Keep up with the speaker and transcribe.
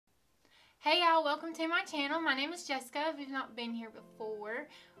Hey y'all, welcome to my channel. My name is Jessica. If you've not been here before,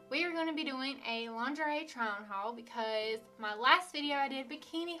 we are going to be doing a lingerie try-on haul because my last video I did a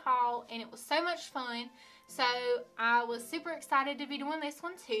bikini haul and it was so much fun. So I was super excited to be doing this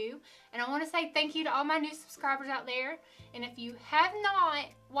one too. And I want to say thank you to all my new subscribers out there. And if you have not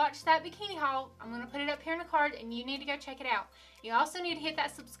watched that bikini haul, I'm going to put it up here in the card and you need to go check it out. You also need to hit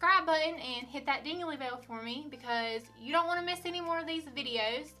that subscribe button and hit that dingly bell for me because you don't want to miss any more of these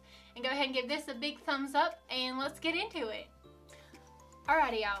videos. And go ahead and give this a big thumbs up and let's get into it.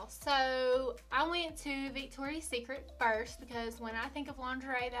 Alrighty y'all, so I went to Victoria's Secret first because when I think of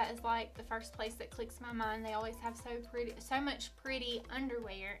lingerie, that is like the first place that clicks my mind. They always have so much pretty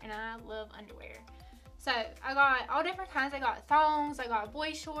underwear, and I love underwear. So I got all different kinds. I got thongs, I got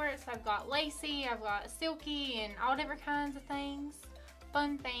boy shorts, I've got lacy, I've got silky, and all different kinds of things,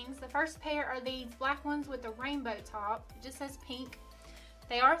 fun things. The first pair are these black ones with a rainbow top. It just says pink.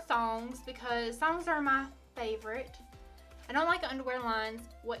 They are thongs because thongs are my favorite. I don't like underwear lines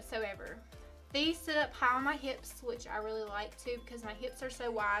whatsoever. These sit up high on my hips, which I really like too because my hips are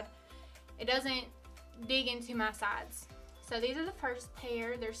so wide. It doesn't dig into my sides. So these are the first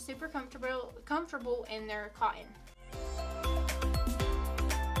pair. They're super comfortable and they're cotton.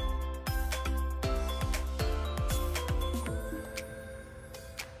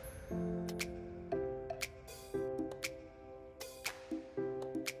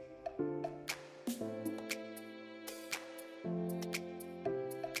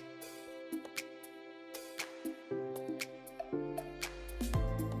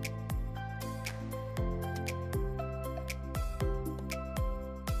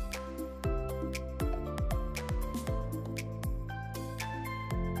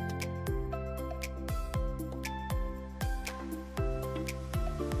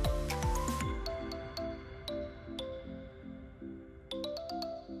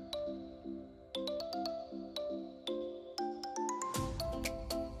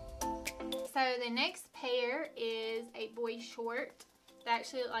 So the next pair is a boy short. They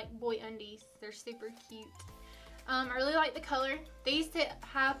actually look like boy undies. They're super cute. I really like the color. These sit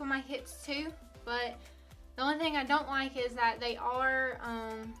high up on my hips too, but the only thing I don't like is that they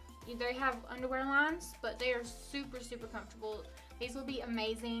have underwear lines, but they are super comfortable. These will be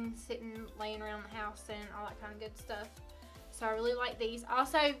amazing sitting, laying around the house and all that kind of good stuff. So I really like these.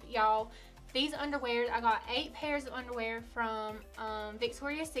 Also, y'all, these underwear, I got 8 pairs of underwear from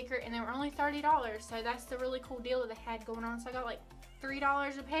Victoria's Secret and they were only $30. So that's the really cool deal that they had going on. So I got like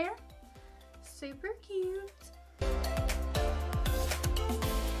 $3 a pair. Super cute.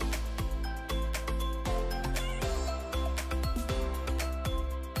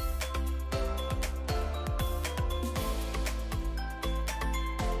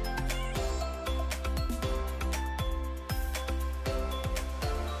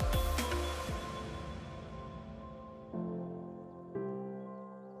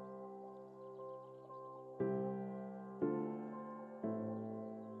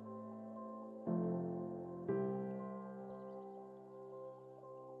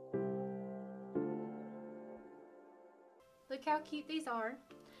 Look how cute these are.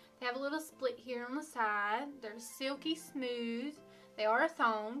 They have a little split here on the side. They're silky smooth. They are a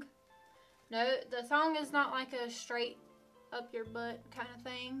thong. No, the thong is not like a straight up your butt kind of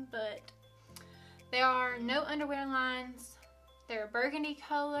thing, but they are no underwear lines. They're a burgundy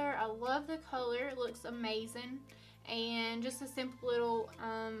color. I love the color. It looks amazing. And just a simple little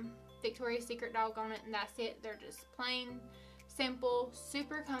Victoria's Secret dog on it, and that's it. They're just plain simple,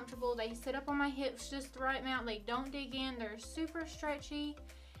 super comfortable. They sit up on my hips just the right amount. They don't dig in. They're super stretchy.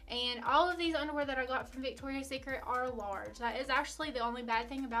 And all of these underwear that I got from Victoria's Secret are large. That is actually the only bad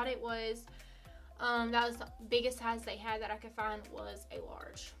thing about it was that was the biggest size they had that I could find was a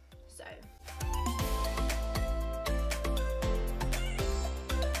large. So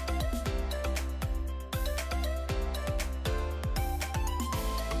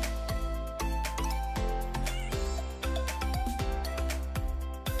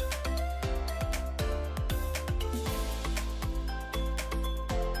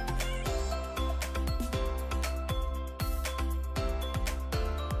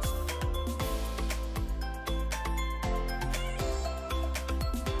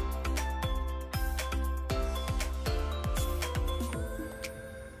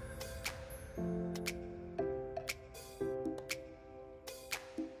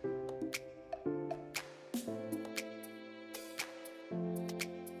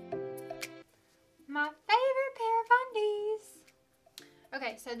my favorite pair of undies.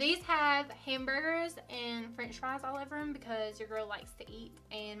 Okay, so these have hamburgers and french fries all over them because your girl likes to eat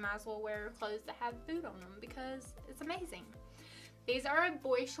and might as well wear clothes that have food on them because it's amazing. These are a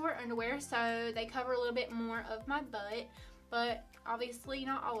boy short underwear, so they cover a little bit more of my butt, but obviously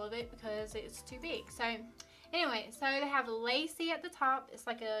not all of it because it's too big. So anyway, so they have lacy at the top. It's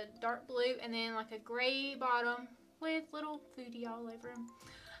like a dark blue and then like a gray bottom with little foodie all over them.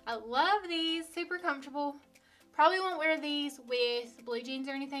 I love these, super comfortable. Probably won't wear these with blue jeans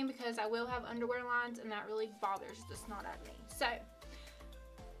or anything because I will have underwear lines and that really bothers the snot out of me. So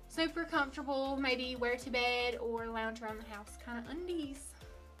super comfortable, maybe wear to bed or lounge around the house kind of undies.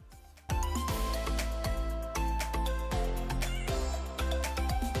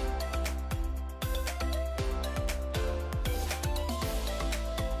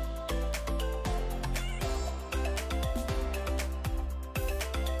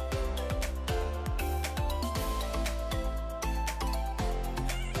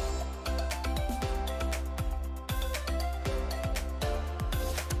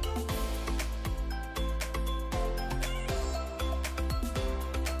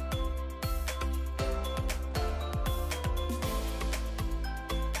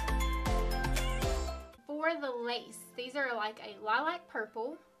 For the lace, these are like a lilac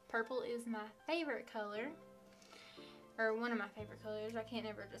purple. Purple is my favorite color, or one of my favorite colors. I can't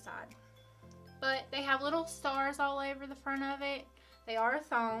ever decide. But they have little stars all over the front of it. They are a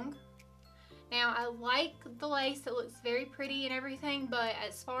thong. Now I like the lace, it looks very pretty and everything, but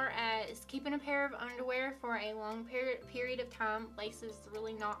as far as keeping a pair of underwear for a long period of time, lace is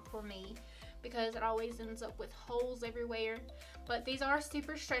really not for me because it always ends up with holes everywhere. But these are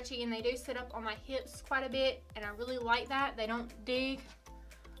super stretchy and they do sit up on my hips quite a bit, and I really like that. They don't dig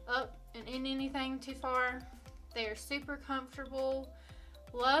up and in anything too far. They are super comfortable.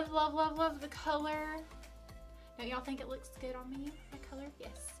 Love, love, love, love the color. Don't y'all think it looks good on me, my color?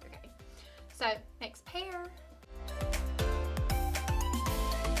 Yes, okay. So, next pair.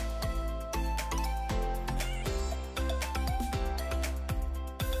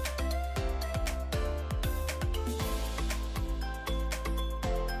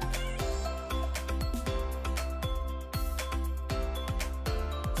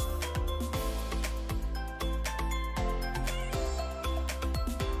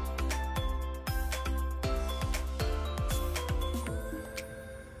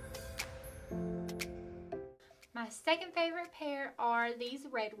 My second favorite pair are these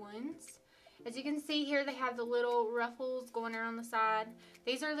red ones. As you can see here, they have the little ruffles going around the side.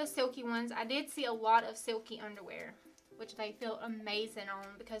 These are the silky ones. I did see a lot of silky underwear, which they feel amazing on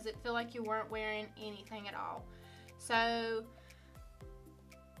because it feel like you weren't wearing anything at all. So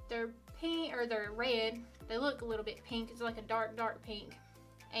they're pink, or they're red. They look a little bit pink. It's like a dark, dark pink.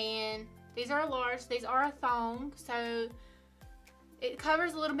 And these are large. These are a thong, so it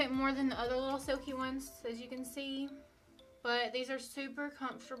covers a little bit more than the other little silky ones, as you can see. But these are super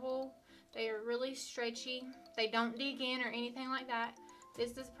comfortable. They are really stretchy. They don't dig in or anything like that.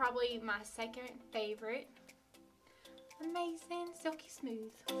 This is probably my second favorite. Amazing, silky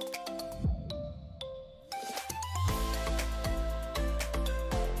smooth.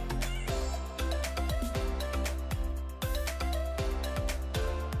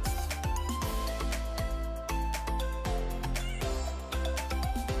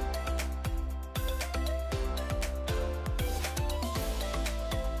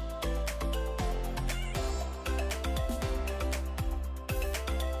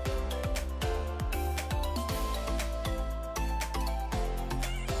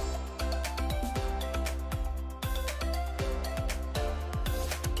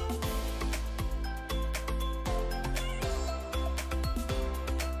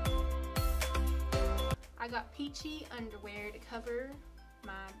 I got peachy underwear to cover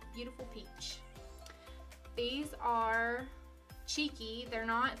my beautiful peach. These are cheeky. They're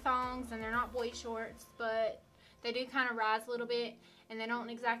not thongs and they're not boy shorts, but they do kind of rise a little bit and they don't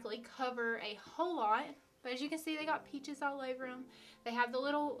exactly cover a whole lot. But as you can see, they got peaches all over them. They have the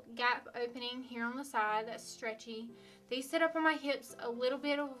little gap opening here on the side that's stretchy. These sit up on my hips a little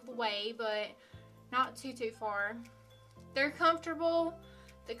bit of the way, but not too far. They're comfortable.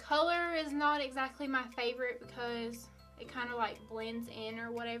 The color is not exactly my favorite because it kind of like blends in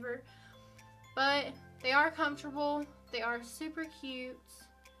or whatever. But they are comfortable. They are super cute.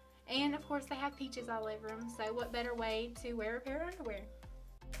 And of course they have peaches all over them. So what better way to wear a pair of underwear?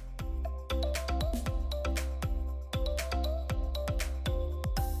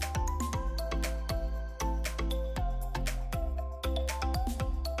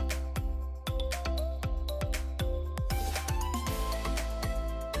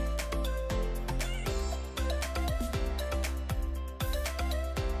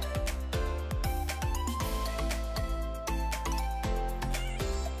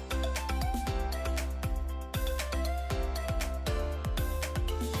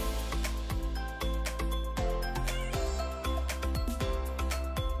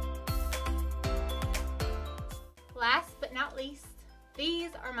 last but not least,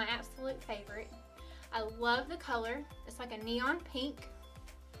 these are my absolute favorite. I love the color. It's like a neon pink,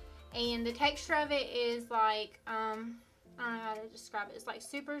 and the texture of it is like, I don't know how to describe it. It's like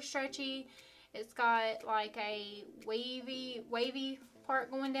super stretchy. It's got like a wavy part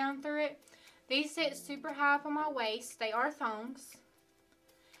going down through it. These sit super high up on my waist. They are thongs.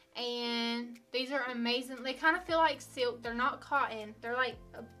 And these are amazing. They kind of feel like silk. They're not cotton. They're like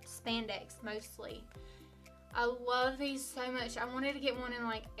spandex mostly. I love these so much. I wanted to get one in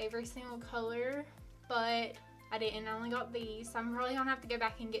like every single color, but I didn't. I only got these. So I'm probably gonna have to go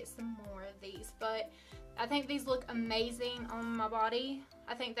back and get some more of these. But I think these look amazing on my body.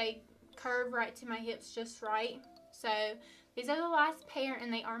 I think they curve right to my hips just right. So these are the last pair,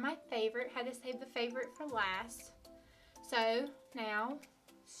 and they are my favorite. Had to save the favorite for last. So now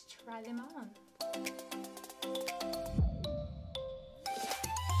let's try them on.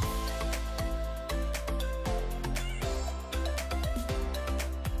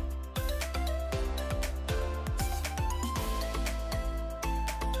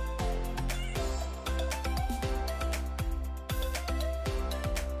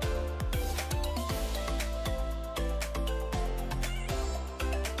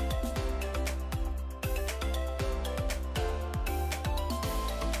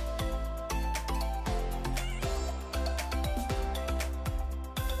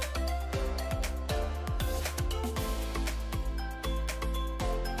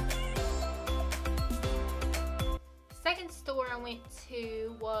 Second store I went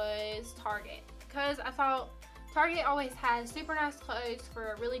to was Target, because I thought Target always has super nice clothes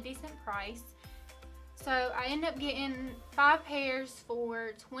for a really decent price. So I ended up getting 5 pairs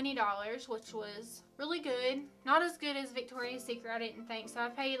for $20, which was really good. Not as good as Victoria's Secret, I didn't think, so I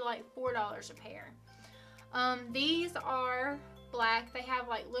paid like $4 a pair. These are black. They have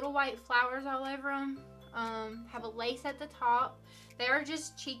like little white flowers all over them. Have a lace at the top. They are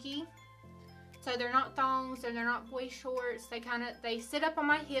just cheeky. So they're not thongs and they're not boy shorts. They sit up on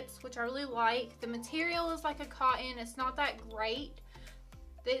my hips, which I really like. The material is like a cotton. It's not that great.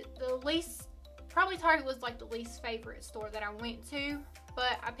 The least, probably Target was like the least favorite store that I went to,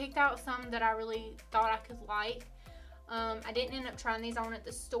 but I picked out some that I really thought I could like. I didn't end up trying these on at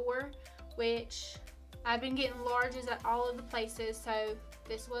the store, which I've been getting larges at all of the places, so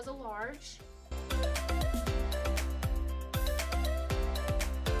this was a large.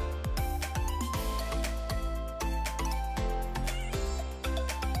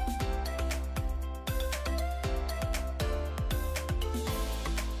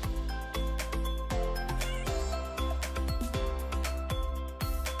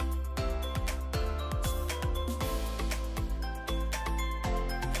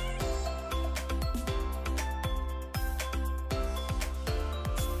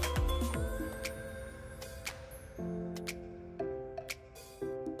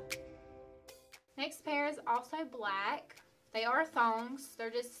 Next pair is also black. They are thongs. They're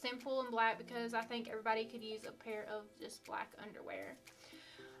just simple and black because I think everybody could use a pair of just black underwear.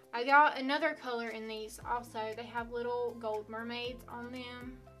 I got another color in these also. They have little gold mermaids on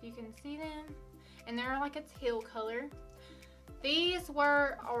them. You can see them. And they're like a teal color. These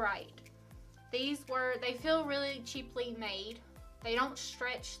were alright. They feel really cheaply made. They don't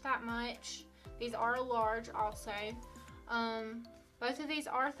stretch that much. These are a large also. Both of these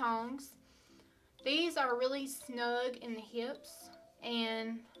are thongs. These are really snug in the hips,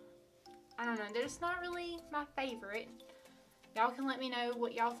 and I don't know, they're just not really my favorite. Y'all can let me know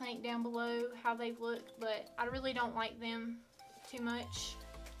what y'all think down below, how they look, but I really don't like them too much.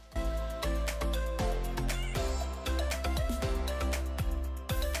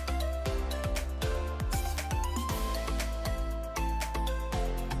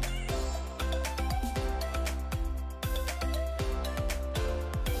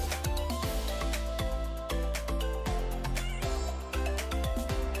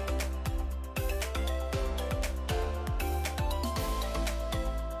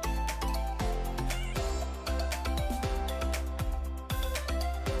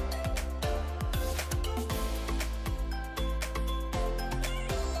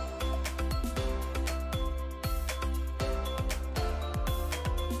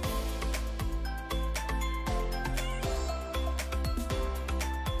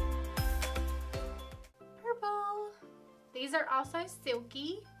 These are also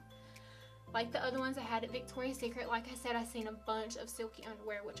silky, like the other ones I had at Victoria's Secret. Like I said, I've seen a bunch of silky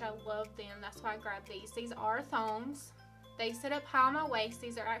underwear, which I love them. That's why I grabbed these. These are thongs. They sit up high on my waist.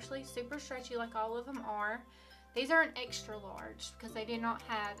 These are actually super stretchy like all of them are. These are an extra large because they did not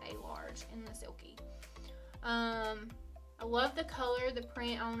have a large in the silky. I love the color. The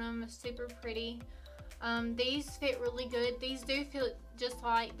print on them is super pretty. These fit really good. These do feel just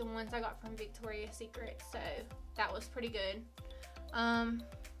like the ones I got from Victoria's Secret, so that was pretty good. Yeah.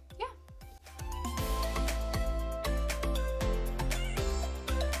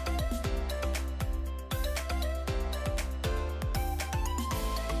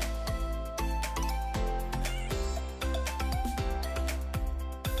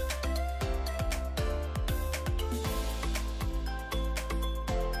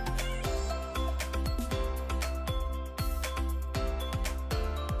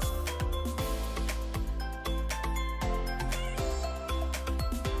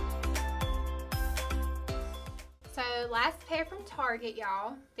 So last pair from Target,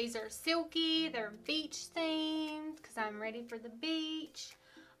 y'all. These are silky. They're beach themed because I'm ready for the beach.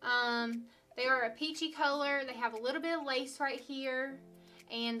 They are a peachy color. They have a little bit of lace right here,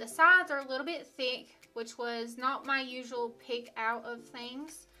 and the sides are a little bit thick, which was not my usual pick out of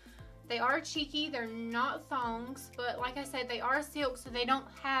things. They are cheeky. They're not thongs, but like I said, they are silk, so they don't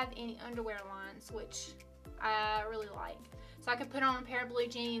have any underwear lines, which I really like. So I could put on a pair of blue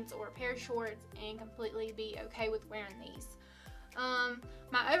jeans or a pair of shorts and completely be okay with wearing these.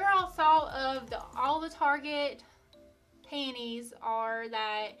 My overall thought of all the Target panties are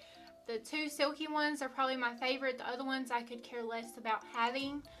that the two silky ones are probably my favorite. The other ones I could care less about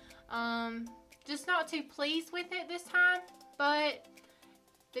having. Just not too pleased with it this time, but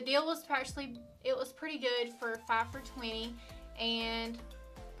the deal was it was pretty good for 5 for $20, and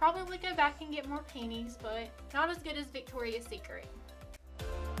probably go back and get more panties, but not as good as Victoria's Secret.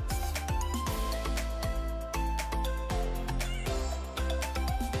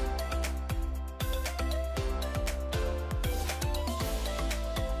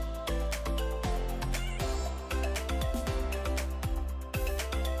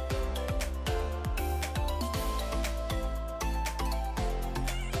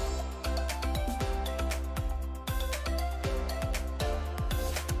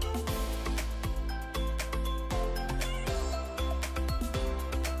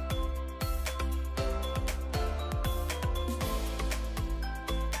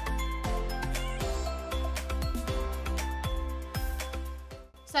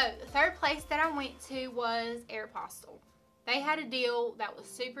 So the third place that I went to was Aeropostale. They had a deal that was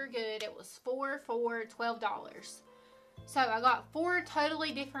super good. It was 4 for $12. So I got 4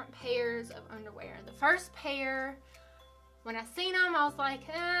 totally different pairs of underwear. The first pair, when I seen them, I was like,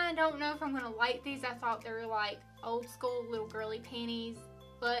 I don't know if I'm going to like these. I thought they were like old school little girly panties.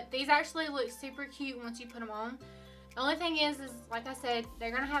 But these actually look super cute once you put them on. The only thing is like I said,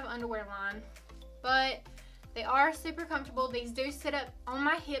 they're going to have an underwear line. But they are super comfortable. These do sit up on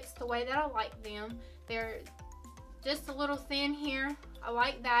my hips the way that I like them. They're just a little thin here. I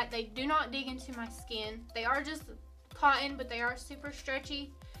like that. They do not dig into my skin. They are just cotton, but they are super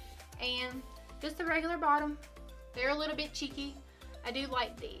stretchy. And just the regular bottom. They're a little bit cheeky. I do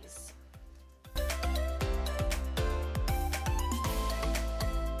like these.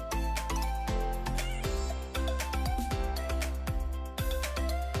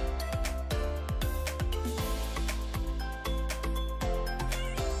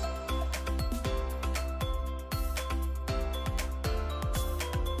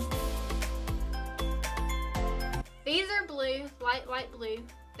 These are blue, light blue.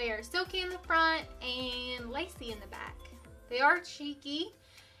 They are silky in the front and lacy in the back. They are cheeky.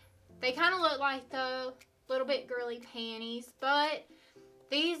 They kind of look like the little bit girly panties, but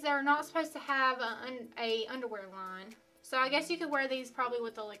these are not supposed to have a underwear line. So I guess you could wear these probably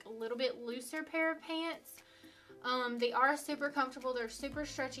with a little bit looser pair of pants. They are super comfortable. They're super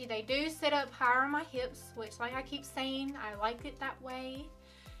stretchy. They do sit up higher on my hips, which, like I keep saying, I like it that way.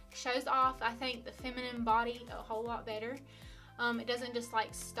 Shows off, I think, the feminine body a whole lot better. It doesn't just like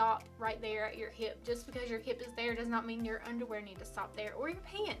stop right there at your hip. Just because your hip is there does not mean your underwear need to stop there, or your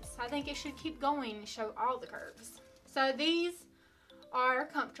pants. I think it should keep going and show all the curves. So these are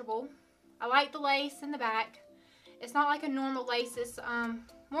comfortable. I like the lace in the back. It's not like a normal lace. It's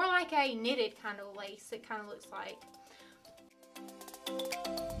more like a knitted kind of lace, it kind of looks like.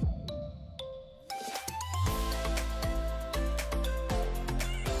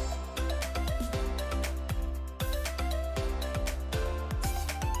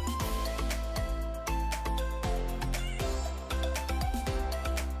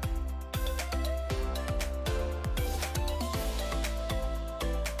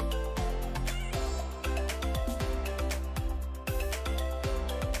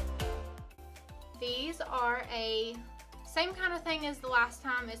 These are a same kind of thing as the last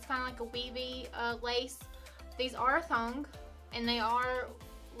time. It's kind of like a weavy lace. These are a thong, and they are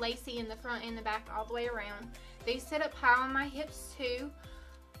lacy in the front and the back all the way around. These sit up high on my hips too.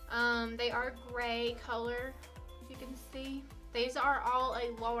 They are gray color, if you can see. These are all a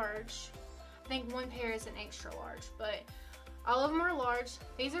large. I think one pair is an extra large, but all of them are large.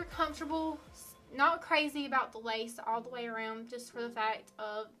 These are comfortable, not crazy about the lace all the way around, just for the fact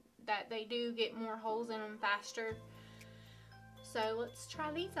of that they do get more holes in them faster. So let's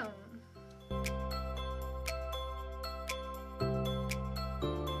try these on.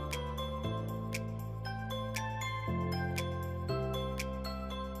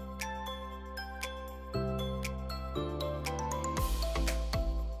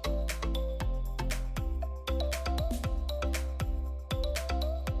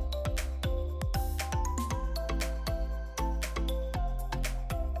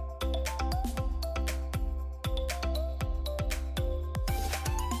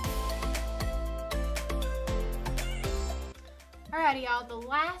 Alrighty, y'all, the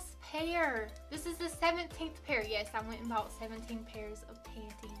last pair. This is the 17th pair. Yes, I went and bought 17 pairs of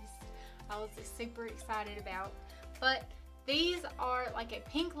panties. I was super excited about. But these are like a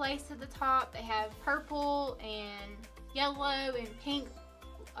pink lace at the top. They have purple and yellow and pink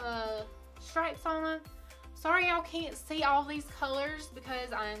stripes on them. Sorry y'all can't see all these colors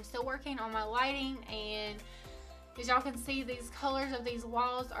because I'm still working on my lighting, and as y'all can see, these colors of these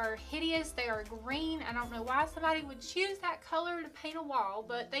walls are hideous. They are green. I don't know why somebody would choose that color to paint a wall,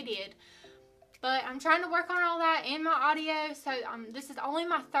 but they did. But I'm trying to work on all that in my audio, so this is only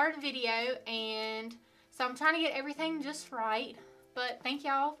my 3rd video, and so I'm trying to get everything just right. But thank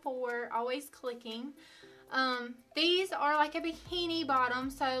y'all for always clicking. These are like a bikini bottom,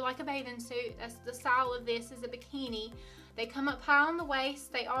 so like a bathing suit. That's the style of this, is a bikini. They come up high on the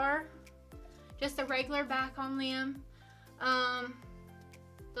waist. They are just a regular back on them.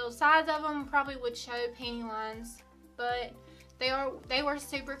 The sides of them probably would show panty lines, but they were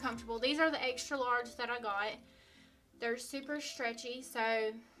super comfortable. These are the extra large that I got. They're super stretchy, so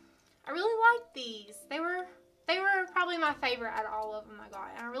I really like these. They were probably my favorite out of all of them I got.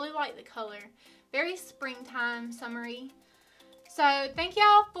 And I really like the color. Very springtime, summery. So thank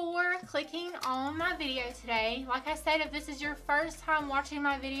y'all for clicking on my video today. Like I said, if this is your first time watching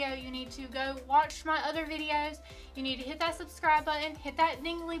my video, you need to go watch my other videos. You need to hit that subscribe button, hit that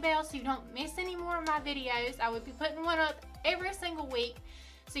dingly bell so you don't miss any more of my videos. I would be putting one up every single week,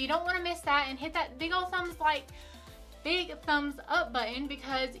 so you don't want to miss that. And hit that big old big thumbs up button,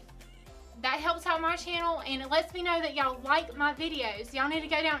 because that helps out my channel and it lets me know that y'all like my videos. Y'all need to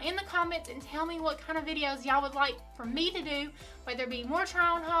go down in the comments and tell me what kind of videos y'all would like for me to do, whether it be more try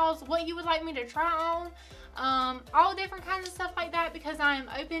on hauls, what you would like me to try on, all different kinds of stuff like that, because I am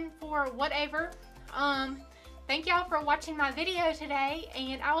open for whatever. Thank y'all for watching my video today,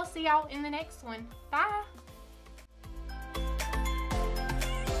 and I will see y'all in the next one. Bye!